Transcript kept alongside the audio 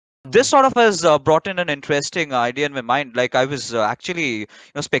this sort of has brought in an interesting idea in my mind. Like I was actually,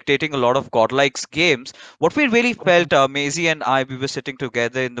 spectating a lot of Godlike's games. What we really felt, Maisie and I, we were sitting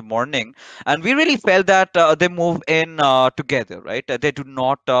together in the morning, and we really felt that they move in together, right? They do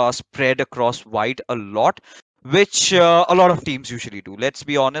not spread across wide a lot, which a lot of teams usually do. Let's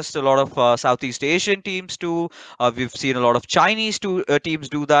be honest, a lot of Southeast Asian teams do. We've seen a lot of teams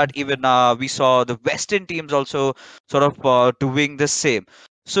do that. Even we saw the Western teams also sort of doing the same.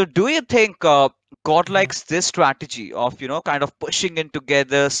 So, do you think God likes this strategy of, kind of pushing in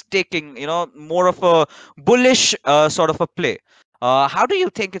together, sticking, more of a bullish sort of a play? How do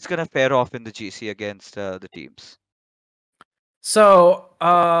you think it's going to fare off in the GC against the teams? So,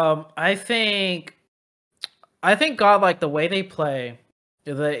 I think Godlike, the way they play,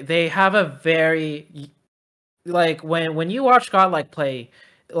 they have a very, like, when you watch Godlike play,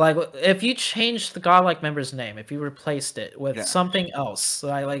 like if you change the Godlike member's name, if you replaced it with Yeah. something else,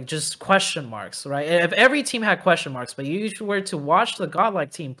 like just question marks, right? If every team had question marks, but you were to watch the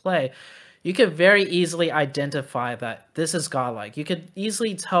Godlike team play, you could very easily identify that this is Godlike. You could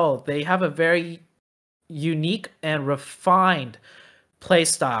easily tell they have a very unique and refined play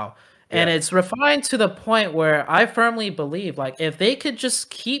style. And Yeah. it's refined to the point where I firmly believe, like, if they could just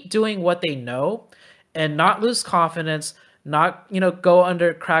keep doing what they know and not lose confidence, not,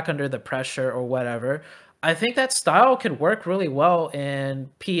 crack under the pressure or whatever, I think that style could work really well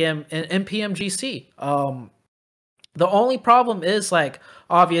in PMGC. The only problem is, like,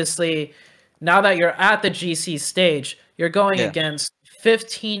 obviously, now that you're at the GC stage, you're going Yeah. against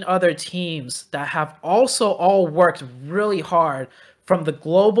 15 other teams that have also all worked really hard from the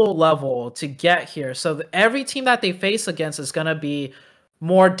global level to get here. So every team that they face against is going to be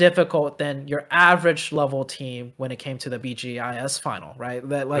more difficult than your average level team when it came to the BGIS final, right?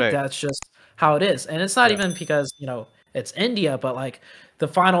 Right. That's just how it is. And it's not Yeah. even because, it's India, but like the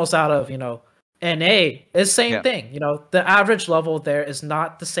finals out of, NA is same Yeah. thing. The average level there is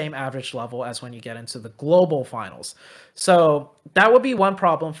not the same average level as when you get into the global finals. So that would be one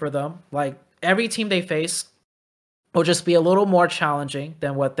problem for them. Like every team they face will just be a little more challenging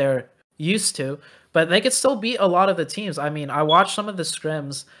than what they're used to, but they could still beat a lot of the teams. I mean, I watched some of the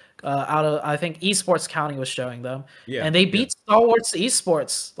scrims out of, I think Esports County was showing them, Yeah. and they beat Stalwarts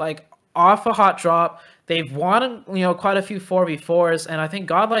Esports like off a hot drop. They've won, quite a few 4v4s, and I think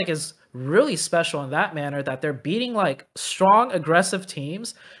Godlike is really special in that manner that they're beating like strong, aggressive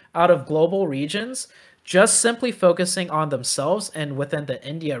teams out of global regions, just simply focusing on themselves and within the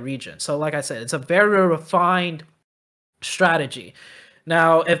India region. So, like I said, it's a very refined strategy.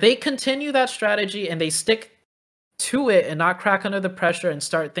 Now, if they continue that strategy and they stick to it and not crack under the pressure and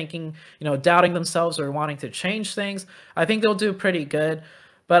start thinking, doubting themselves or wanting to change things, I think they'll do pretty good.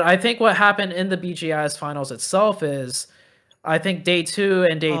 But I think what happened in the BGIS finals itself is, I think day 2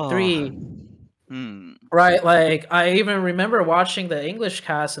 and day 3, right? Like I even remember watching the English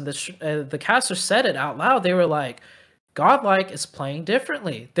cast, and the caster said it out loud. They were like, Godlike is playing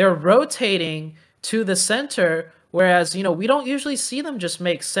differently. They're rotating to the center, whereas we don't usually see them just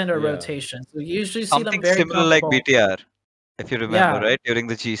make center Yeah. rotations. We usually see them Something very similar like comfortable. BTR, if you remember, Yeah. right? During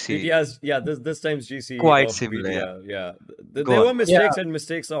the GC. BTR's, yeah, this time's GC Quite of similar, yeah. BTR. Yeah. Go There on. were mistakes, and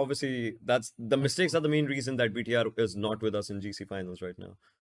mistakes are obviously the mistakes are the main reason that BTR is not with us in GC finals right now.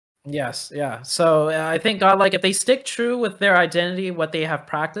 Yes, yeah. So I think Godlike, if they stick true with their identity, what they have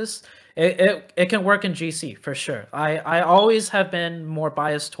practiced, it can work in GC for sure. I always have been more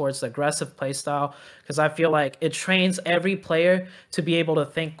biased towards the aggressive playstyle because I feel like it trains every player to be able to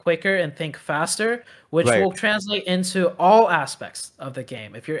think quicker and think faster, which Right. will translate into all aspects of the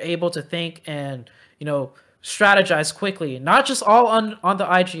game. If you're able to think and strategize quickly, not just all on the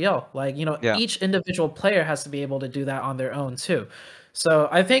IGL, like Yeah. each individual player has to be able to do that on their own too. So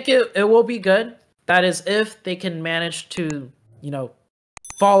I think it will be good. That is if they can manage to,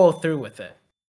 follow through with it.